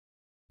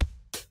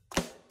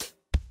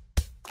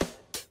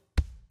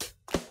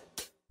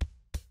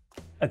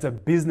It's a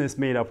business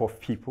made up of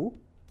people,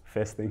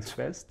 first things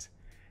first,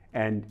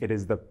 and it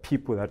is the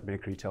people that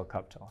make retail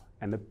capital.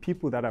 And the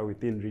people that are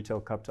within retail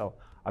capital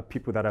are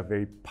people that are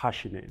very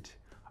passionate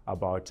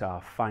about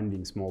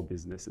funding small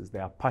businesses. They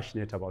are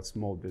passionate about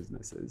small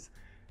businesses.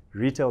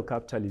 Retail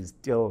capital is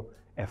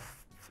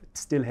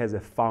still has a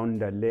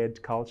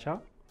founder-led culture.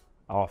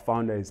 Our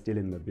founder is still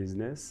in the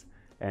business.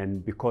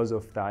 And because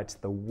of that,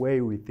 the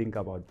way we think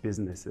about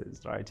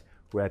businesses, right?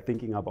 We are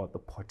thinking about the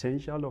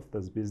potential of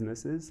those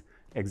businesses,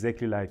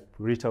 exactly like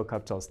retail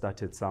capital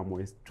started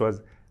somewhere.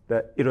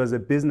 It was a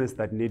business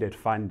that needed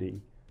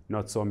funding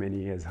not so many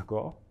years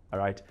ago, all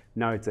right?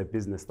 Now it's a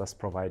business that's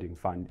providing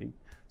funding.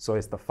 So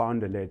it's the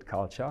founder-led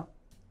culture.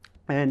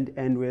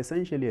 And we're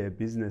essentially a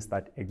business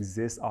that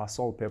exists, our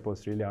sole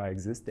purpose, really our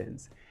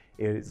existence,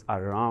 is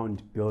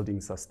around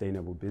building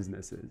sustainable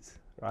businesses,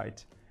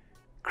 right?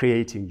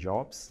 Creating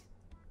jobs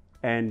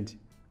and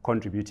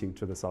contributing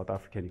to the South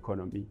African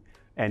economy.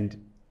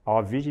 And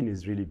our vision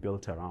is really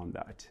built around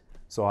that.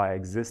 So our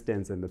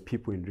existence and the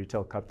people in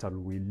retail capital,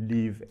 we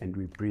live and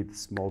we breathe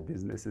small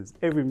businesses.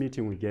 Every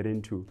meeting we get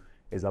into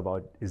is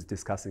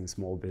discussing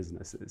small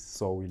businesses.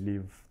 So we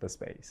live the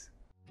space.